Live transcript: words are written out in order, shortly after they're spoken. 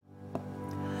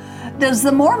Does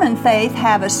the Mormon faith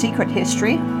have a secret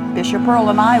history? Bishop Earl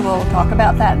and I will talk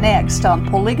about that next on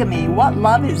Polygamy. What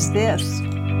love is this?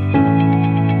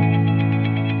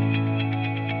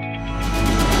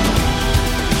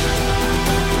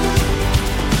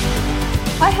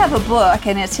 I have a book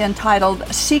and it's entitled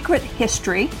Secret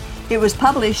History. It was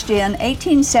published in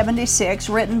 1876,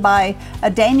 written by a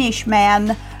Danish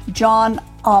man, John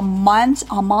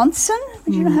Amundsen.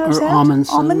 Do you know how to say it?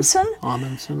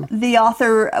 Amundsen. The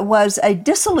author was a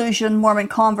disillusioned Mormon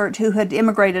convert who had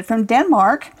immigrated from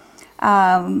Denmark.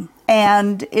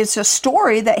 And it's a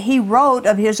story that he wrote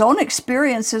of his own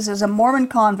experiences as a Mormon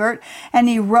convert, and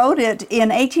he wrote it in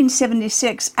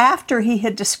 1876 after he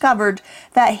had discovered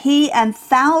that he and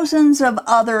thousands of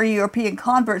other European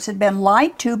converts had been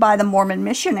lied to by the Mormon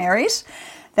missionaries.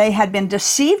 They had been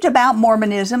deceived about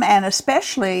Mormonism and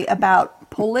especially about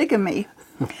polygamy.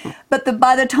 But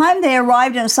by the time they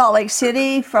arrived in Salt Lake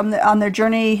City on their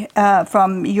journey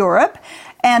from Europe,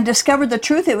 and discovered the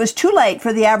truth, it was too late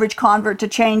for the average convert to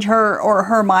change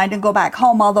her mind and go back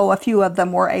home, although a few of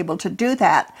them were able to do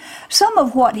that. Some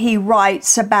of what he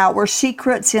writes about were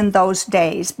secrets in those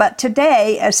days, but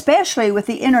today, especially with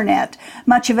the internet,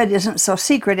 much of it isn't so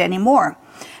secret anymore.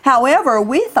 However,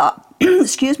 we thought,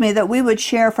 that we would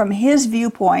share from his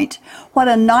viewpoint what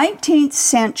a 19th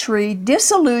century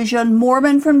disillusioned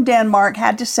Mormon from Denmark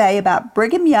had to say about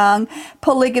Brigham Young,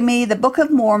 polygamy, the Book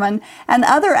of Mormon, and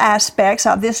other aspects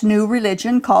of this new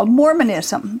religion called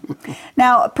Mormonism.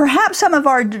 Now, perhaps some of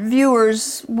our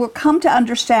viewers will come to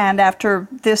understand after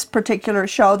this particular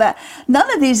show that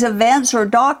none of these events or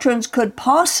doctrines could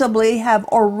possibly have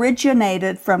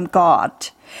originated from God.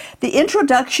 The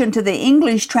introduction to the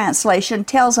English translation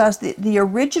tells us that the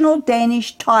original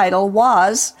Danish title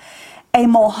was A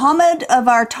Mohammed of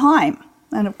Our Time.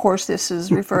 And of course, this is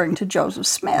referring to Joseph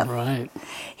Smith. Right.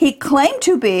 He claimed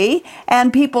to be,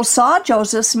 and people saw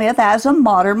Joseph Smith as a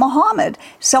modern Muhammad,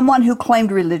 someone who claimed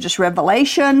religious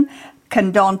revelation,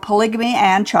 condoned polygamy,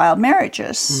 and child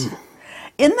marriages.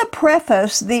 In the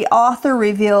preface, the author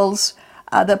reveals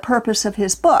the purpose of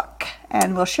his book,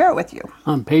 and we'll share it with you.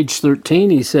 On page 13,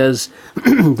 he says,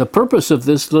 the purpose of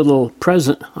this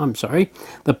present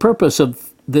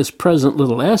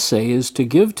little essay is to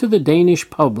give to the Danish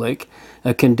public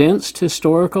a condensed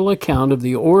historical account of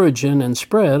the origin and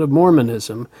spread of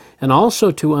Mormonism, and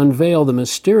also to unveil the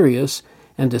mysterious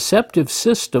and deceptive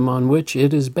system on which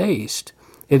it is based.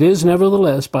 It is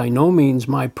nevertheless by no means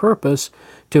my purpose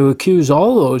to accuse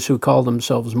all those who call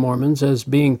themselves Mormons as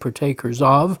being partakers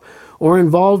of or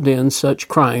involved in such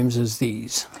crimes as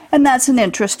these. And that's an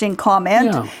interesting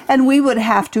comment. Yeah. And we would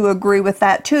have to agree with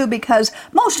that too, because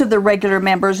most of the regular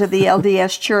members of the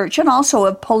LDS Church and also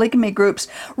of polygamy groups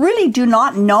really do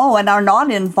not know and are not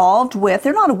involved with,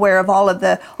 they're not aware of all of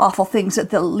the awful things that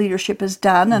the leadership has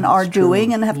done and are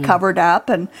doing and have covered up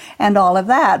and all of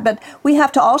that. But we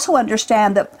have to also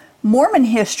understand that Mormon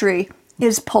history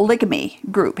is polygamy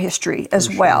group history as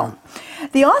well.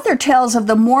 The author tells of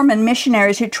the Mormon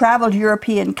missionaries who traveled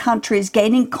European countries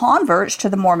gaining converts to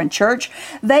the Mormon church.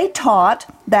 They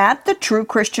taught that the true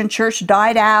Christian church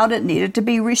died out, it needed to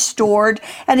be restored,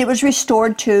 and it was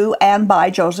restored to and by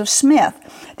Joseph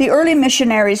Smith. The early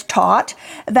missionaries taught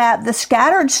that the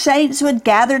scattered saints would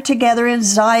gather together in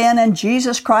Zion and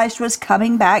Jesus Christ was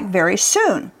coming back very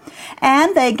soon.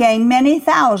 And they gained many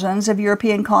thousands of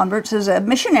European converts as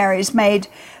missionaries made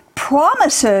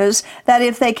promises that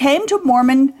if they came to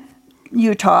Mormon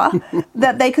Utah,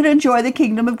 that they could enjoy the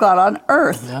kingdom of God on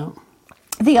earth. Yeah.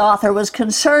 The author was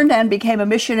concerned and became a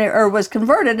missionary, or was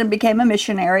converted and became a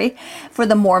missionary for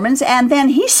the Mormons, and then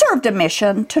he served a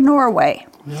mission to Norway.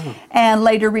 Yeah. And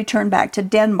later returned back to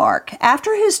Denmark.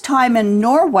 After his time in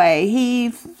Norway,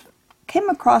 he came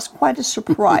across quite a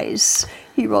surprise.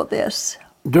 He wrote this.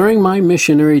 During my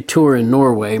missionary tour in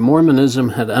Norway, Mormonism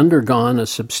had undergone a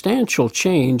substantial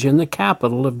change in the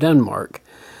capital of Denmark.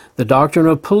 The doctrine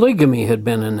of polygamy had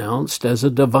been announced as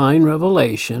a divine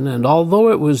revelation, and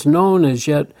although it was known as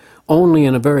yet only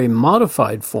in a very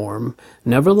modified form,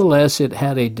 nevertheless it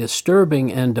had a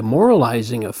disturbing and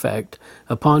demoralizing effect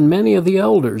upon many of the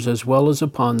elders as well as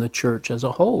upon the church as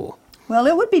a whole. Well,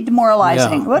 it would be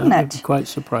demoralizing, wouldn't it? it? Quite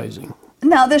surprising.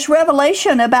 Now, this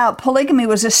revelation about polygamy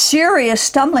was a serious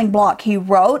stumbling block, he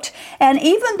wrote, and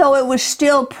even though it was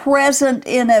still present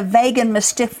in a vague and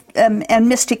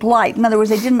mystic light, in other words,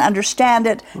 they didn't understand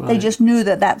it, they just knew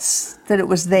that it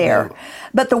was there. Yeah.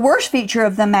 But the worst feature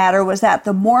of the matter was that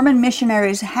the Mormon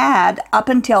missionaries had, up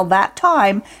until that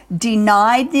time,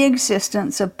 denied the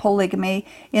existence of polygamy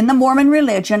in the Mormon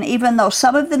religion, even though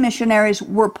some of the missionaries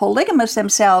were polygamous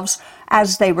themselves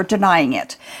as they were denying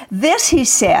it. This, he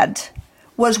said,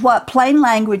 was what plain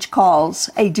language calls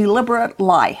a deliberate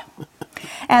lie.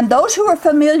 And those who are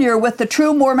familiar with the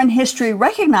true Mormon history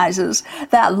recognizes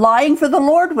that lying for the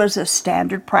Lord was a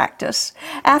standard practice.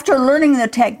 After learning the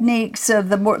techniques of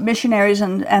the missionaries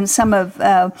and some of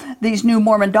these new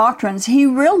Mormon doctrines, he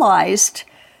realized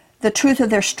the truth of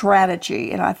their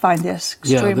strategy, and I find this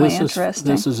extremely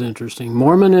interesting. This is interesting.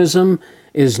 Mormonism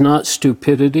is not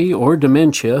stupidity or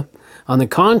dementia. On the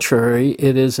contrary,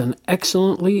 it is an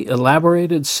excellently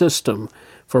elaborated system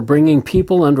for bringing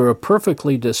people under a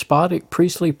perfectly despotic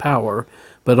priestly power,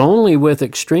 but only with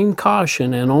extreme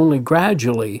caution and only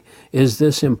gradually is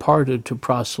this imparted to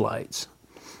proselytes.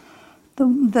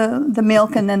 The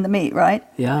milk and then the meat, right?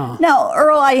 Yeah. Now,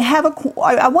 Earl, I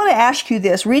want to ask you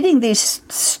this. Reading this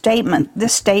statement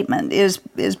is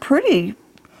pretty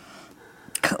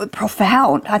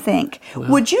profound, I think. Well,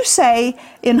 would you say,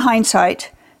 in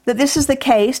hindsight, that this is the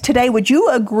case today? Would you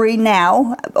agree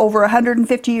now, over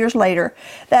 150 years later,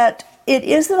 that it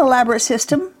is an elaborate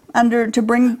system to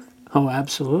bring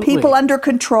absolutely people under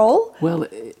control? Well,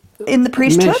 in the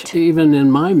priesthood? Even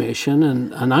in my mission,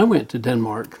 and I went to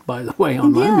Denmark, by the way,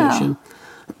 on my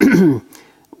mission,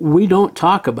 we don't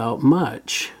talk about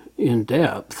much in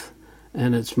depth,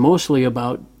 and it's mostly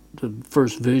about the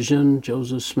first vision,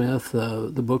 Joseph Smith,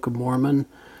 the Book of Mormon,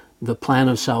 the plan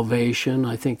of salvation.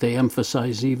 I think they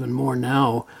emphasize even more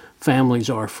now, families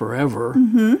are forever.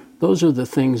 Mm-hmm. Those are the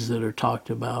things that are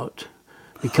talked about.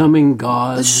 Becoming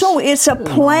gods. So it's a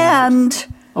planned...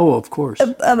 Oh, of course.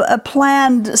 A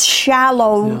planned,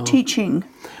 shallow teaching.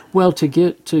 Well, to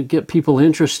get people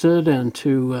interested and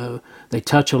they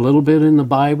touch a little bit in the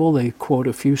Bible. They quote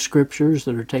a few scriptures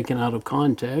that are taken out of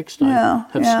context. I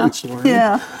have since learned.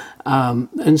 Yeah.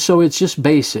 And so it's just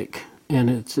basic, and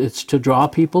it's to draw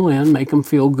people in, make them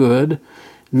feel good.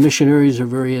 Missionaries are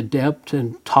very adept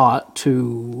and taught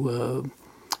to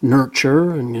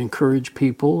nurture and encourage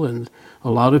people, and a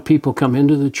lot of people come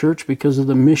into the church because of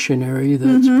the missionary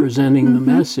that's presenting the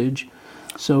message.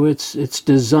 So it's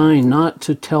designed not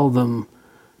to tell them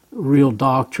real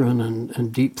doctrine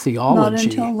and deep theology. Not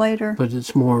until later. But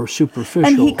it's more superficial.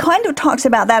 And he kind of talks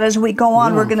about that as we go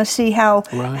on. Yeah. We're going to see how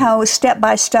step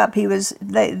by step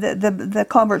the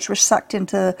converts were sucked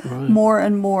into more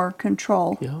and more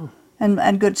control. Yeah.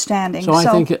 And good standing. So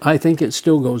I think it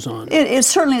still goes on. It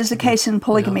certainly is the case in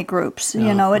polygamy groups.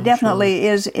 Yeah, it definitely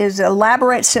is an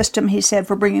elaborate system, he said,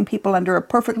 for bringing people under a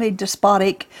perfectly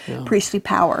despotic priestly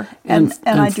power. And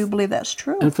I do believe that's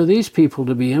true. And for these people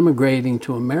to be immigrating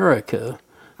to America,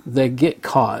 they get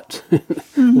caught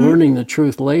learning the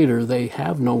truth later. They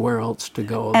have nowhere else to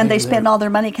go. And they spend all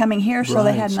their money coming here, so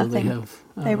they had nothing.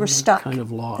 They were stuck. Kind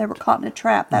of locked. They were caught in a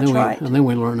trap. That's right. And then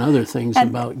we learn other things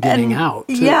about getting out.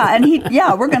 Too. Yeah, and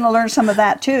we're going to learn some of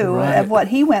that too, of what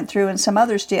he went through and some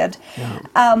others did.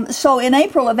 Yeah. So in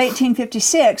April of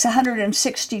 1856,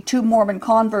 162 Mormon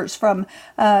converts from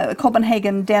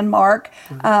Copenhagen, Denmark,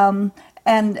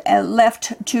 and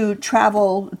left to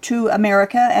travel to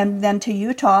America and then to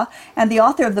Utah. And the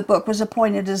author of the book was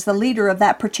appointed as the leader of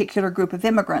that particular group of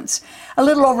immigrants. A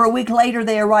little over a week later,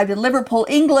 they arrived in Liverpool,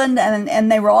 England,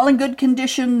 and they were all in good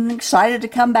condition, excited to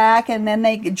come back. And then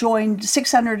they joined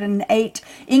 608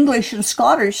 English and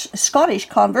Scottish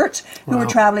converts who were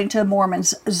traveling to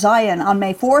Mormon's Zion. On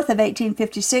May 4th of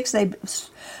 1856, they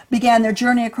began their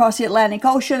journey across the Atlantic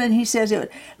Ocean, and he says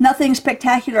nothing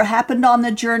spectacular happened on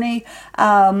the journey.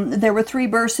 There were 3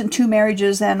 births and 2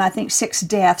 marriages and I think 6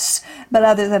 deaths, but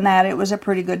other than that, it was a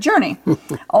pretty good journey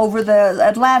over the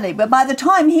Atlantic. But by the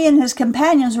time he and his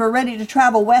companions were ready to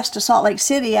travel west to Salt Lake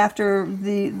City after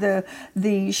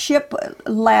the ship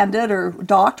landed or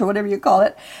docked or whatever you call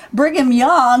it, Brigham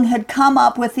Young had come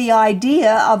up with the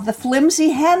idea of the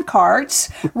flimsy handcarts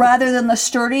rather than the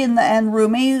sturdy and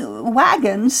roomy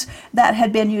wagons that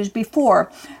had been used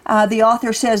before. The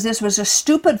author says this was a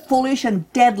stupid, foolish,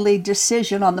 and deadly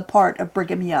decision on the part of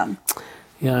Brigham Young.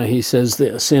 Yeah, he says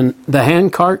this. In the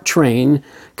handcart train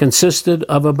consisted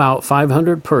of about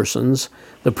 500 persons.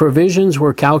 The provisions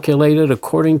were calculated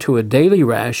according to a daily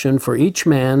ration for each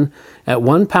man at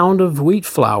 1 pound of wheat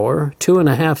flour,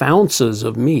 2.5 ounces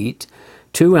of meat,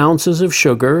 2 ounces of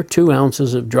sugar, 2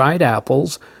 ounces of dried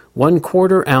apples,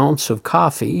 1/4 ounce of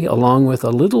coffee, along with a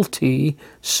little tea,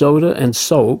 soda, and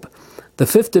soap. The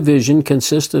 5th Division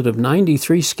consisted of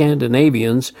 93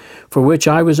 Scandinavians, for which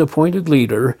I was appointed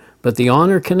leader, but the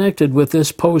honor connected with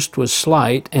this post was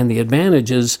slight, and the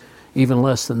advantages even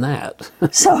less than that.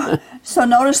 So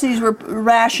notice these were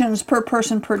rations per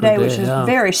person per day, which is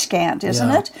very scant,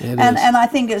 isn't it? It and is. and I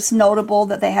think it's notable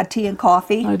that they had tea and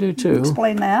coffee. I do too.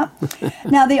 Explain that.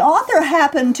 Now, the author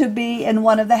happened to be in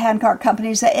one of the handcart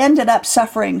companies that ended up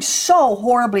suffering so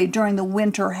horribly during the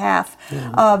winter half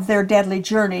of their deadly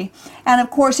journey. And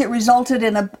of course, it resulted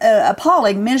in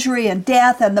appalling misery and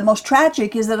death. And the most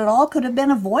tragic is that it all could have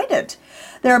been avoided.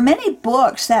 There are many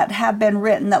books that have been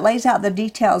written that lays out the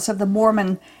details of the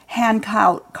Mormon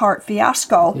handcart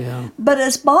fiasco. But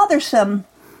it's bothersome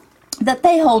that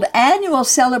they hold annual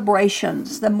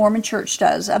celebrations, the Mormon Church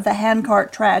does, of the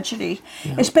handcart tragedy,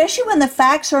 especially when the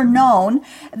facts are known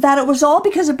that it was all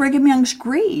because of Brigham Young's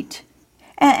greed,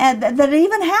 and that it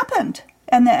even happened.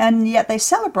 And yet they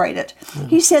celebrate it.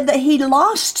 He said that he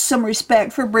lost some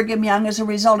respect for Brigham Young as a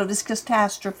result of this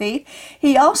catastrophe.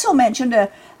 He also mentioned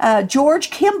George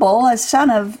Kimball, a son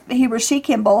of Heber C.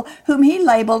 Kimball, whom he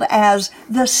labeled as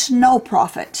the snow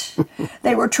prophet.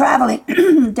 They were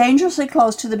traveling dangerously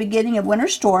close to the beginning of winter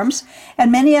storms,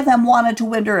 and many of them wanted to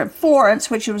winter in Florence,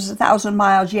 which was 1,000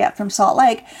 miles yet from Salt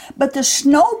Lake. But the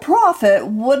snow prophet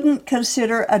wouldn't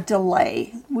consider a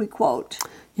delay, we quote.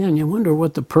 Yeah, and you wonder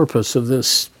what the purpose of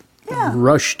this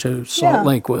rush to Salt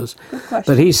Lake was. Good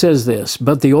question. But he says this,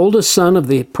 "But the oldest son of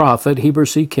the prophet, Heber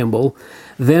C. Kimball,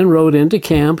 then rode into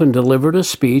camp and delivered a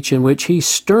speech in which he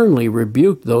sternly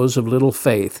rebuked those of little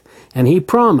faith, and he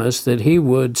promised that he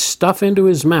would stuff into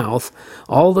his mouth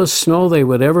all the snow they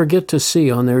would ever get to see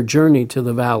on their journey to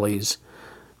the valleys."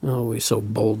 Always so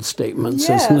bold statements,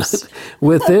 isn't it?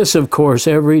 With this, of course,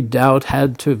 every doubt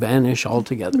had to vanish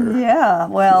altogether. Yeah,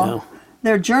 well,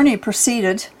 their journey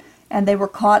proceeded, and they were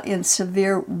caught in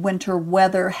severe winter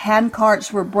weather.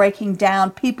 Handcarts were breaking down.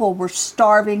 People were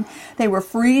starving. They were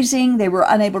freezing. They were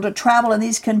unable to travel in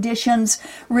these conditions.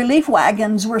 Relief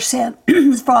wagons were sent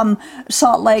from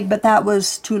Salt Lake, but that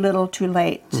was too little too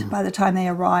late by the time they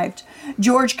arrived.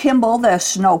 George Kimball, the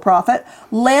snow prophet,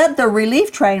 led the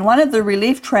relief train, one of the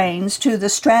relief trains, to the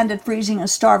stranded, freezing, and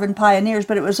starving pioneers,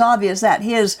 but it was obvious that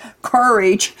his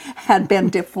courage had been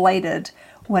deflated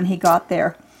when he got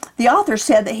there. The author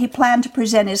said that he planned to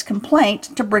present his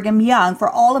complaint to Brigham Young for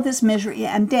all of his misery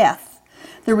and death.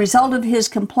 The result of his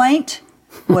complaint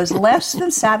was less than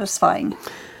satisfying.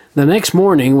 The next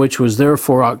morning, which was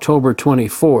therefore October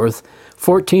 24th,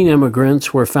 14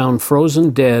 immigrants were found frozen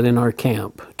dead in our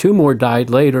camp. 2 more died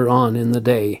later on in the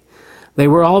day. They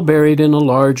were all buried in a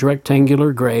large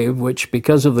rectangular grave, which,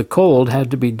 because of the cold,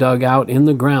 had to be dug out in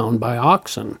the ground by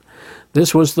oxen.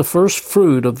 This was the first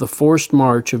fruit of the forced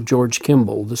march of George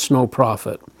Kimball, the snow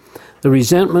prophet. The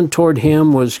resentment toward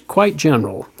him was quite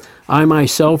general. I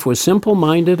myself was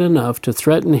simple-minded enough to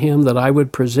threaten him that I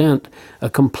would present a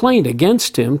complaint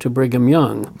against him to Brigham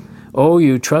Young. "Oh,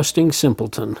 you trusting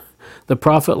simpleton." The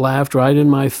prophet laughed right in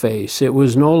my face. It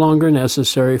was no longer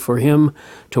necessary for him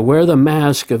to wear the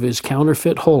mask of his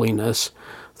counterfeit holiness.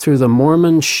 Through the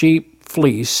Mormon sheep's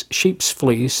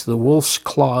fleece, the wolf's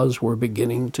claws were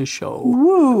beginning to show.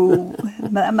 Woo!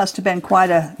 That must have been quite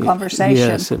a conversation.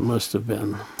 Yes, it must have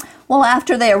been. Well,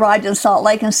 after they arrived in Salt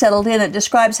Lake and settled in, it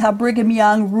describes how Brigham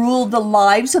Young ruled the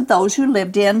lives of those who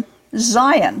lived in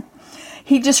Zion.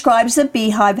 He describes the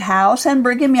beehive house, and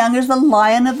Brigham Young is the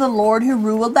lion of the Lord who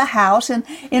ruled the house, and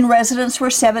in residence were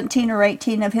 17 or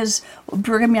 18 of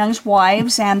Brigham Young's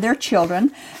wives and their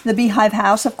children. The beehive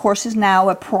house, of course, is now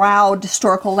a proud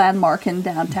historical landmark in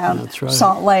downtown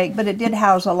Salt Lake, but it did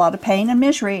house a lot of pain and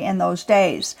misery in those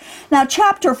days. Now,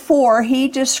 chapter 4, he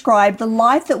described the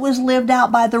life that was lived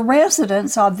out by the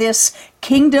residents of this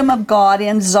kingdom of God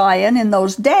in Zion in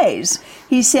those days.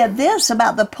 He said this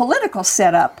about the political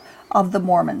setup of the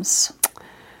Mormons.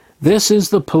 This is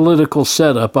the political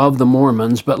setup of the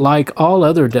Mormons, but like all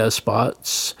other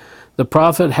despots, the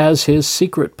prophet has his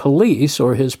secret police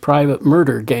or his private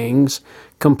murder gangs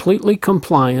completely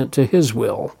compliant to his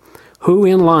will, who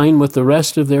in line with the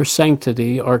rest of their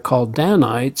sanctity are called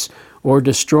Danites or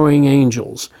destroying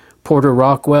angels. Porter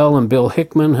Rockwell and Bill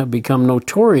Hickman have become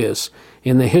notorious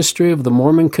in the history of the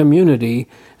Mormon community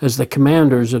as the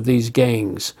commanders of these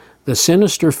gangs. The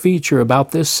sinister feature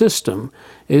about this system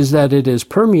is that it is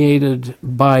permeated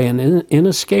by an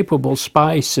inescapable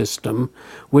spy system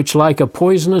which, like a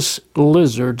poisonous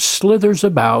lizard, slithers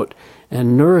about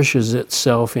and nourishes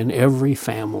itself in every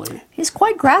family. He's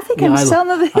quite graphic in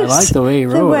some of his... I like the way he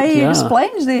wrote the way he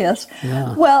explains this.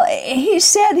 Yeah. Well, he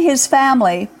said his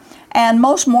family and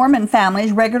most Mormon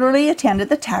families regularly attended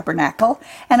the tabernacle,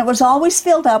 and it was always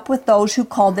filled up with those who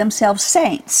called themselves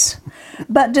saints.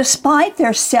 But despite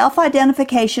their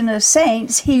self-identification as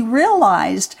saints, he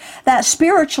realized that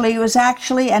spiritually it was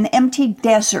actually an empty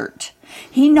desert.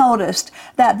 He noticed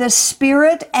that the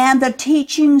spirit and the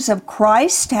teachings of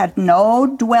Christ had no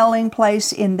dwelling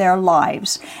place in their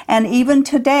lives. And even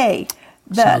today,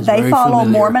 they follow familiar.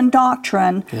 Mormon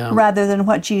doctrine rather than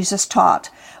what Jesus taught.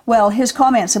 Well, his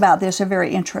comments about this are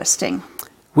very interesting.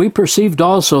 We perceived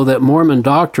also that Mormon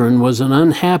doctrine was an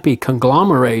unhappy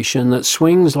conglomeration that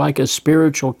swings like a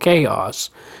spiritual chaos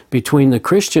between the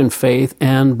Christian faith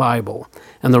and Bible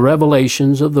and the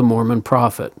revelations of the Mormon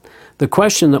prophet. The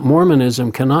question that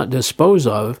Mormonism cannot dispose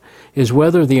of is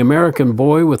whether the American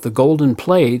boy with the golden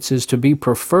plates is to be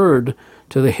preferred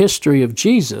to the history of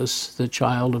Jesus, the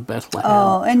child of Bethlehem.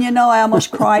 Oh, and I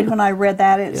almost cried when I read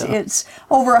that. It's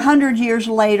over 100 years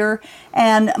later,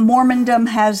 and Mormondom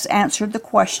has answered the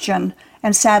question.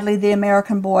 And sadly, the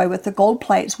American boy with the gold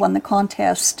plates won the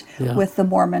contest with the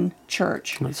Mormon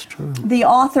Church. That's true. The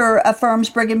author affirms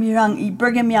Brigham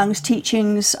Young's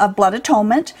teachings of blood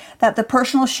atonement, that the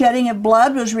personal shedding of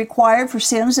blood was required for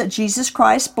sins that Jesus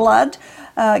Christ's blood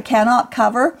cannot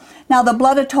cover. Now, the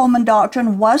blood atonement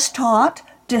doctrine was taught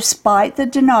despite the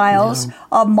denials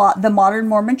of the modern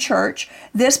Mormon Church.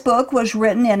 This book was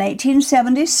written in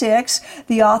 1876.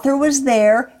 The author was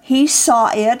there. He saw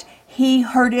it. He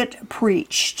heard it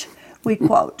preached. We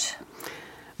quote.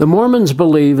 The Mormons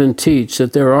believe and teach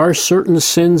that there are certain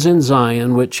sins in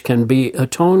Zion which can be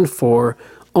atoned for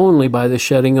only by the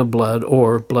shedding of blood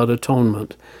or blood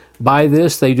atonement. By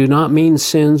this, they do not mean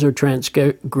sins or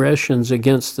transgressions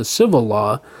against the civil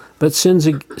law, but sins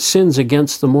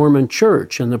against the Mormon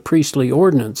Church and the priestly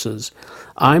ordinances.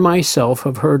 I myself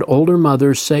have heard older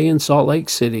mothers say in Salt Lake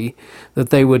City that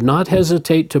they would not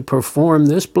hesitate to perform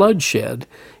this bloodshed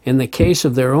in the case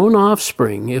of their own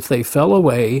offspring if they fell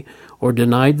away or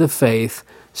denied the faith,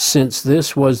 since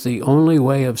this was the only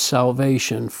way of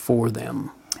salvation for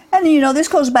them. And this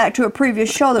goes back to a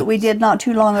previous show that we did not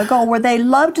too long ago, where they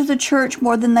loved the church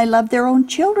more than they loved their own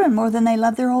children, more than they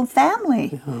loved their own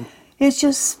family. Yeah. It's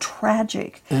just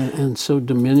tragic. And so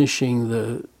diminishing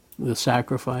the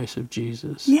sacrifice of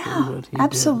Jesus. Yeah, what he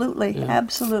absolutely. did. Yeah.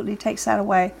 Absolutely takes that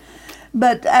away.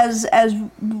 But as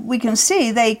we can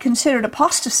see, they considered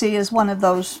apostasy as one of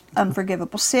those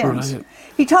unforgivable sins. Right.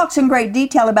 He talks in great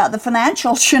detail about the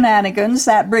financial shenanigans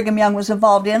that Brigham Young was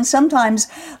involved in, sometimes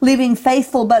leaving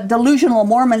faithful but delusional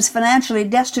Mormons financially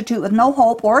destitute with no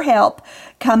hope or help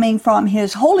coming from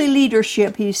his holy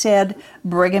leadership, he said,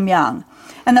 Brigham Young.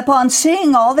 And upon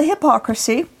seeing all the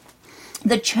hypocrisy,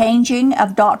 the changing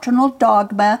of doctrinal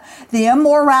dogma, the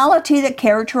immorality that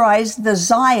characterized this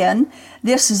Zion,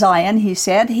 he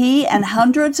said, he and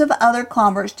hundreds of other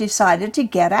converts decided to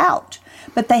get out.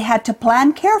 But they had to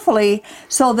plan carefully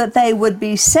so that they would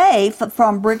be safe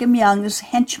from Brigham Young's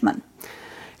henchmen.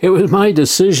 It was my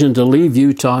decision to leave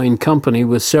Utah in company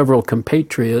with several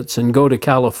compatriots and go to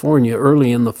California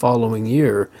early in the following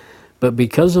year. But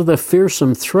because of the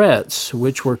fearsome threats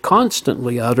which were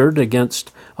constantly uttered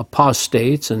against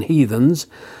apostates and heathens,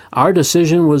 our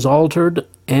decision was altered,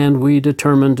 and we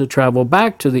determined to travel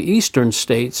back to the eastern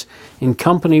states in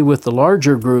company with the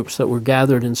larger groups that were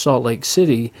gathered in Salt Lake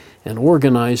City and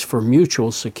organized for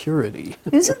mutual security.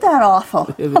 Isn't that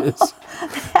awful? It is.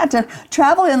 They had to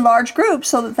travel in large groups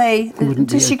so that they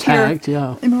wouldn't be attacked,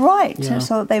 right,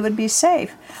 so that they would be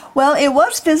safe. Well, it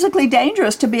was physically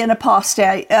dangerous to be an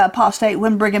apostate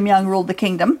when Brigham Young ruled the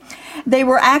kingdom. They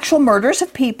were actual murders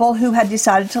of people who had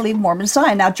decided to leave Mormon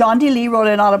Zion. Now, John D. Lee wrote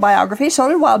an autobiography, so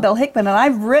did Wild Bill Hickman, and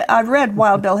I've read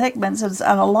Wild Bill Hickman's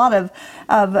and a lot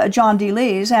of John D.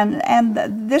 Lee's, and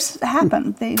this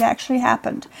happened. It actually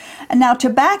happened. And now, to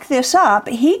back this up,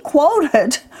 he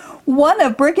quoted one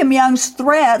of Brigham Young's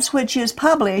threats, which is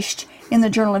published in the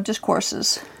Journal of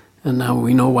Discourses. And now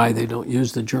we know why they don't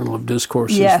use the Journal of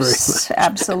Discourses very much. Yes,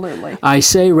 absolutely. I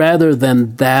say rather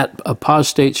than that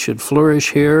apostates should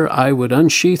flourish here, I would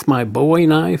unsheath my bowie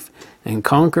knife and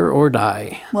conquer or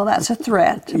die. Well, that's a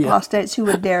threat to apostates who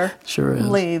would dare Sure is.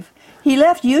 leave. He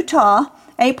left Utah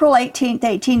April 18th,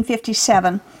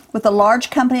 1857, with a large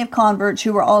company of converts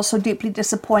who were also deeply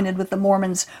disappointed with the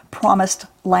Mormons' promised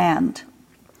land.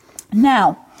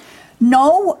 Now,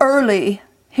 no early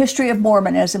history of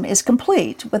Mormonism is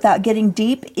complete without getting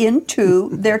deep into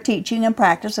their teaching and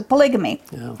practice of polygamy.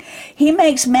 Yeah. He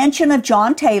makes mention of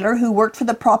John Taylor, who worked for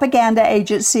the propaganda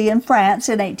agency in France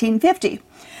in 1850.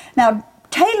 Now,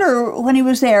 Taylor, when he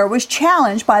was there, was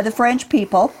challenged by the French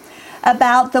people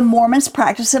about the Mormons'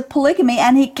 practice of polygamy,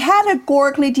 and he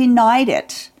categorically denied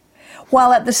it.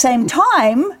 While at the same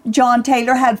time, John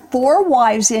Taylor had 4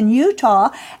 wives in Utah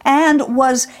and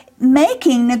was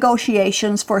making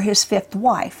negotiations for his 5th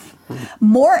wife.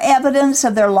 More evidence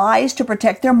of their lies to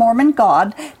protect their Mormon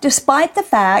God, despite the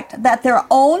fact that their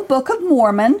own Book of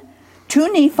Mormon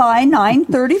 2 Nephi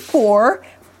 9:34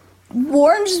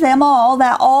 warns them all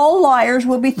that all liars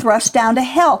will be thrust down to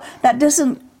hell. That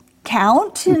doesn't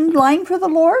count in line for the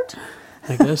Lord?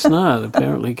 I guess not,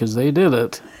 apparently, because they did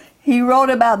it. He wrote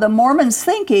about the Mormons'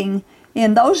 thinking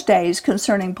in those days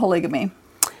concerning polygamy.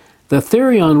 The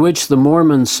theory on which the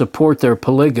Mormons support their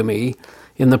polygamy: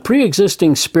 in the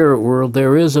pre-existing spirit world,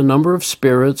 there is a number of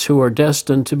spirits who are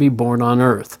destined to be born on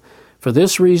earth. For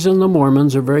this reason, the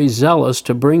Mormons are very zealous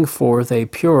to bring forth a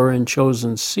pure and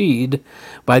chosen seed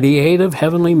by the aid of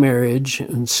heavenly marriage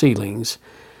and sealings.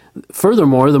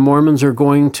 Furthermore, the Mormons are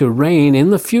going to reign in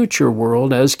the future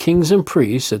world as kings and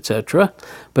priests, etc.,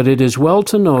 but it is well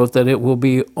to note that it will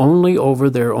be only over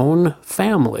their own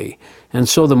family, and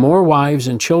so the more wives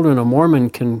and children a Mormon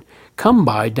can come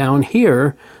by down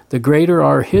here, the greater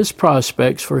are his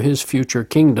prospects for his future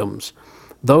kingdoms.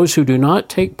 Those who do not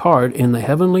take part in the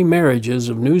heavenly marriages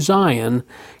of New Zion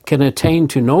can attain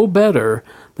to no better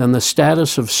than the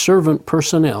status of servant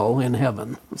personnel in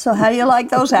heaven. So how do you like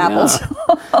those apples?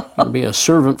 Yeah. You'll be a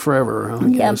servant forever, I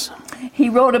guess. He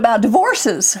wrote about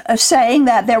divorces, saying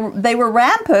that they were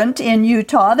rampant in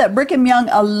Utah, that Brigham Young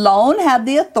alone had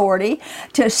the authority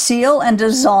to seal and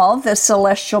dissolve the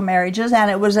celestial marriages, and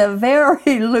it was a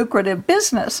very lucrative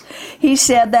business. He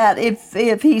said that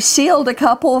if he sealed a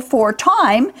couple for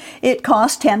time, it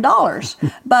cost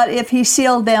 $10. But if he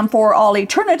sealed them for all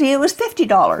eternity, it was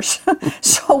 $50.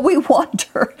 So we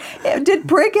wonder, did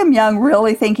Brigham Young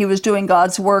really think he was doing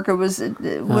God's work, or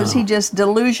was he just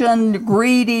delusioned,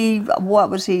 greedy?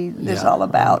 What was this all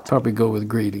about? I'd probably go with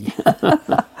greedy.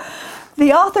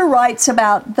 The author writes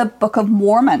about the Book of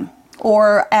Mormon,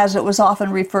 or as it was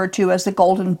often referred to as the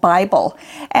Golden Bible,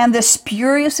 and the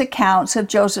spurious accounts of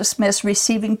Joseph Smith's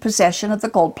receiving possession of the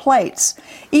gold plates.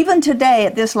 Even today,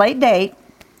 at this late date,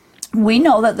 we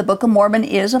know that the Book of Mormon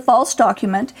is a false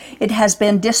document. It has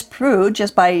been disproved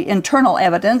just by internal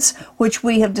evidence, which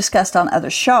we have discussed on other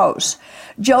shows.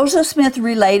 Joseph Smith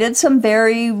related some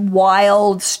very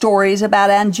wild stories about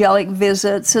angelic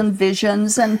visits and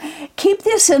visions, and keep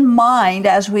this in mind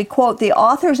as we quote the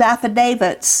author's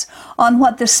affidavits on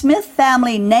what the Smith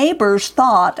family neighbors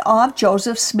thought of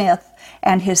Joseph Smith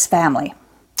and his family.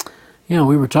 Yeah,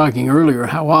 we were talking earlier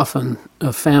how often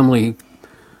a family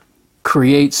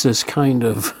creates this kind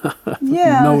of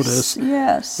notice.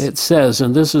 Yes. It says,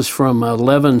 and this is from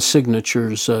 11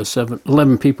 signatures,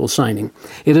 11 people signing,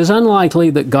 "It is unlikely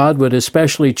that God would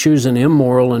especially choose an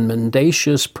immoral and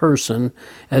mendacious person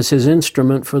as his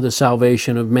instrument for the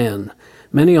salvation of men.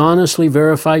 Many honestly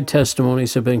verified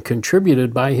testimonies have been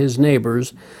contributed by his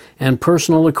neighbors and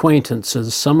personal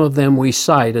acquaintances. Some of them we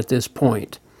cite at this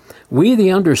point. We,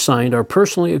 the undersigned, are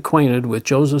personally acquainted with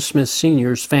Joseph Smith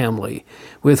Sr.'s family,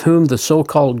 with whom the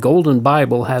so-called Golden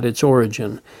Bible had its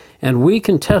origin, and we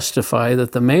can testify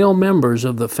that the male members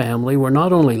of the family were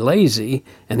not only lazy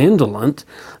and indolent,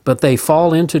 but they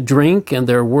fall into drink, and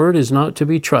their word is not to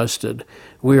be trusted.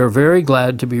 We are very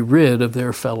glad to be rid of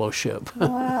their fellowship."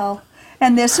 Wow.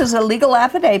 And this is a legal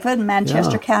affidavit in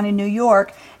Manchester County, New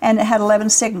York, and it had 11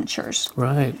 signatures.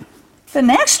 Right. The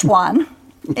next one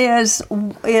is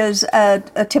the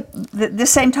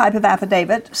same type of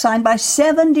affidavit signed by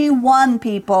 71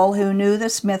 people who knew the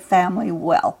Smith family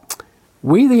well.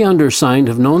 "We, the undersigned,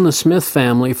 have known the Smith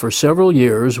family for several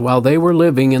years while they were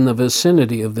living in the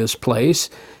vicinity of this place,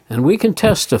 and we can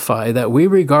testify that we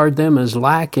regard them as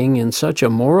lacking in such a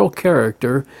moral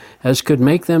character as could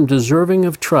make them deserving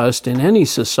of trust in any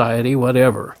society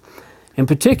whatever. In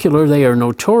particular, they are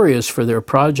notorious for their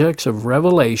projects of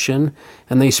revelation,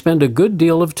 and they spend a good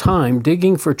deal of time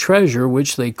digging for treasure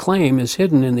which they claim is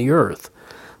hidden in the earth.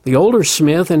 The older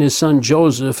Smith and his son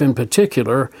Joseph in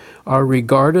particular are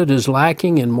regarded as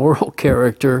lacking in moral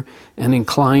character and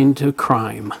inclined to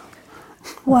crime."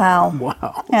 Wow.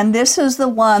 Wow. And this is the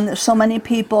one that so many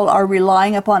people are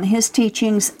relying upon his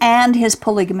teachings and his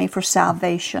polygamy for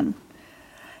salvation.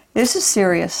 This is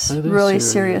serious, really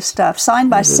serious stuff. Signed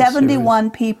by 71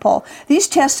 people. These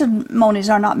testimonies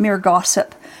are not mere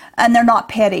gossip, and they're not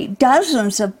petty.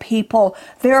 Dozens of people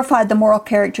verified the moral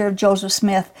character of Joseph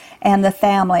Smith and the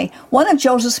family. One of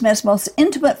Joseph Smith's most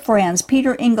intimate friends,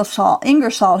 Peter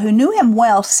Ingersoll, who knew him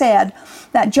well, said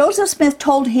that Joseph Smith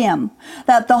told him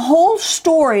that the whole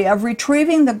story of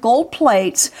retrieving the gold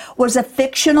plates was a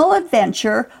fictional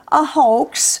adventure, a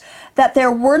hoax, that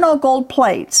there were no gold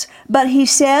plates. But he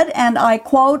said, and I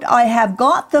quote, "I have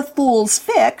got the fools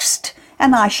fixed,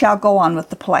 and I shall go on with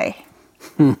the play."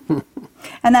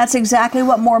 And that's exactly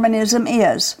what Mormonism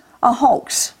is, a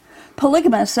hoax.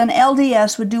 Polygamists and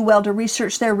LDS would do well to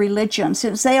research their religion,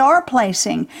 since they are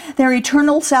placing their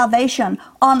eternal salvation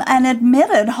on an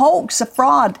admitted hoax, a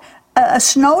fraud, a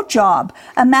snow job,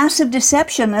 a massive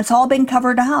deception that's all been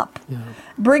covered up. Yeah.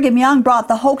 Brigham Young brought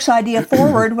the hoax idea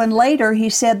forward when later he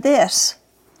said this: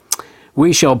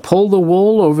 "We shall pull the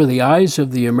wool over the eyes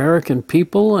of the American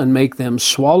people and make them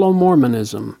swallow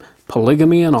Mormonism,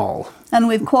 polygamy and all." And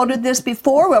we've quoted this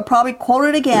before. We'll probably quote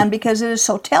it again because it is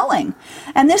so telling.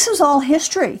 And this is all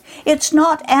history. It's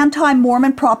not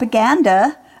anti-Mormon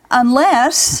propaganda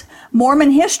unless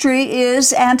Mormon history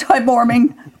is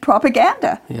anti-Mormon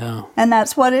propaganda. Yeah. And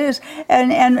that's what it is.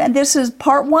 And this is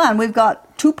part one. We've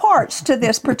got 2 parts to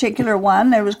this particular one.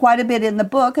 There was quite a bit in the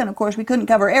book, and of course we couldn't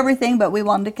cover everything, but we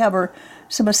wanted to cover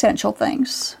some essential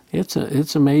things.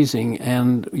 It's amazing.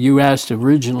 And you asked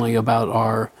originally about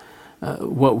our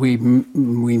what we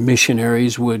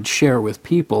missionaries would share with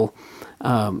people.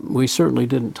 We certainly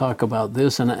didn't talk about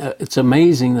this, and it's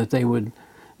amazing that they would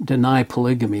deny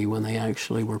polygamy when they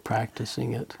actually were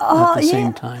practicing it at the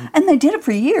same time. And they did it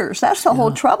for years. That's the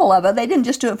whole trouble of it. They didn't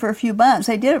just do it for a few months.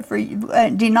 They did it for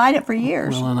denied it for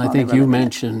years. Well, and I think you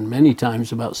mentioned many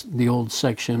times about the old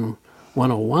section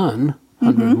 101,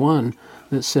 101,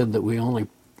 that said that we only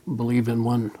believe in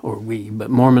one, but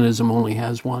Mormonism only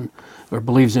has one, or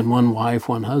believes in one wife,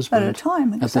 one husband. At a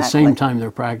time, exactly. At the same time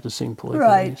they're practicing polygamy.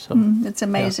 Right. So, it's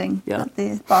amazing, the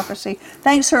hypocrisy.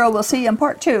 Thanks, Earl. We'll see you in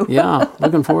part 2. Yeah,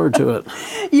 looking forward to it.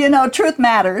 You know, truth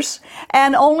matters,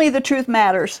 and only the truth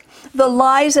matters. The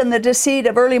lies and the deceit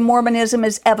of early Mormonism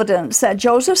is evidence that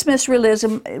Joseph Smith's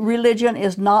religion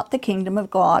is not the kingdom of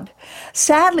God.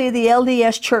 Sadly, the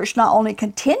LDS Church not only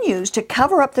continues to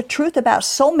cover up the truth about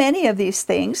so many of these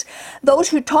things, those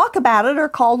who talk about it are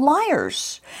called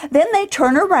liars. Then they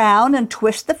turn around and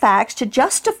twist the facts to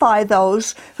justify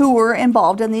those who were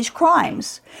involved in these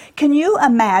crimes. Can you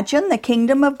imagine the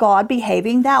kingdom of God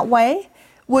behaving that way?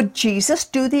 Would Jesus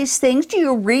do these things? Do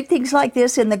you read things like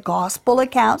this in the gospel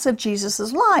accounts of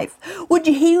Jesus' life? Would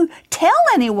he tell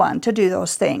anyone to do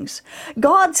those things?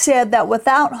 God said that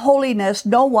without holiness,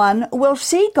 no one will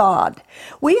see God.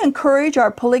 We encourage our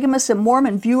polygamous and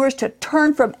Mormon viewers to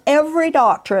turn from every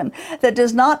doctrine that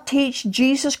does not teach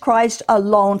Jesus Christ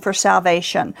alone for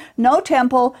salvation. No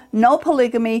temple, no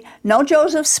polygamy, no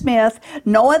Joseph Smith,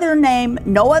 no other name,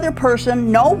 no other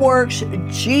person, no works.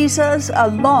 Jesus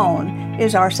alone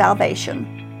is our salvation.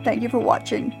 Thank you for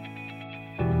watching.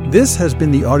 This has been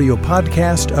the audio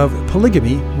podcast of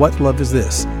Polygamy, What Love Is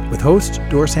This? With host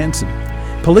Doris Hanson.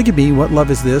 Polygamy, What Love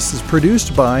Is This? Is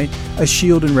produced by A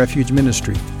Shield and Refuge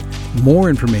Ministry. More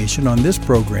information on this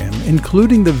program,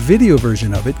 including the video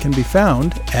version of it, can be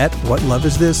found at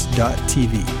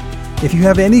whatloveisthis.tv. If you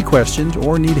have any questions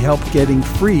or need help getting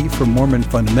free from Mormon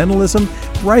fundamentalism,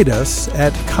 write us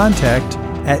at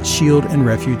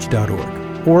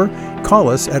contact@shieldandrefuge.org or call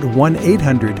us at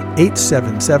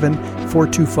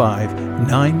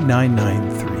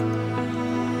 1-800-877-425-9993.